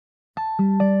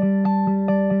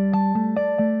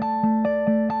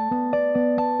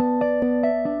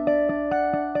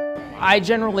I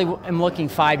generally am looking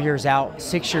 5 years out,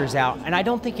 6 years out, and I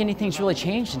don't think anything's really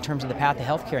changed in terms of the path to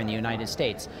healthcare in the United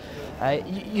States.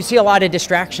 You see a lot of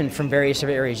distraction from various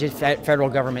areas, federal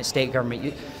government, state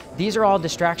government. These are all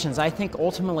distractions. I think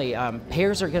ultimately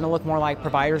payers are going to look more like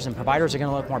providers and providers are going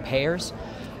to look more payers.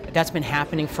 That's been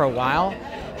happening for a while.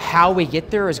 How we get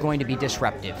there is going to be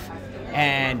disruptive.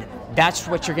 And that's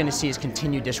what you're going to see is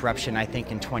continued disruption, I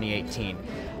think, in 2018.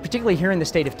 Particularly here in the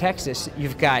state of Texas,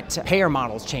 you've got payer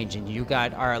models changing. You've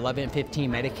got our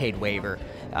 1115 Medicaid waiver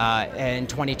in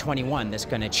 2021 that's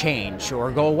going to change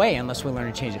or go away unless we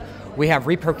learn to change it. We have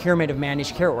reprocurement of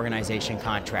managed care organization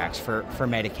contracts for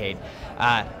Medicaid.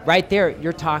 Right there,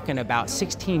 you're talking about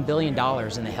 $16 billion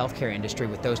in the healthcare industry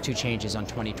with those two changes on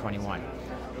 2021.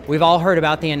 We've all heard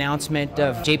about the announcement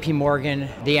of JP Morgan,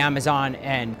 the Amazon,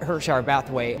 and Berkshire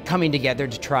Hathaway coming together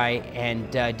to try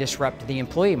and disrupt the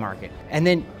employee market. And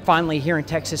then finally here in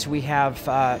Texas we have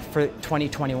for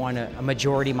 2021 a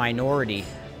majority minority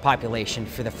population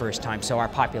for the first time, so our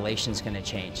population is going to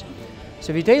change.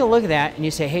 So if you take a look at that and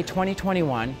you say, hey,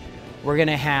 2021, we're going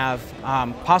to have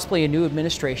possibly a new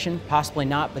administration, possibly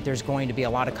not, but there's going to be a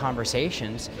lot of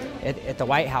conversations at the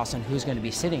White House on who's going to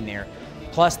be sitting there.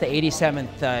 Plus the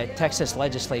 87th Texas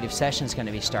legislative session is going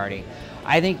to be starting.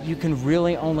 I think you can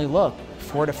really only look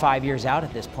 4 to 5 years out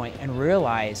at this point and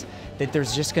realize that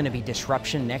there's just going to be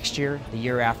disruption next year, the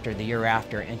year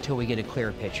after, until we get a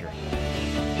clearer picture.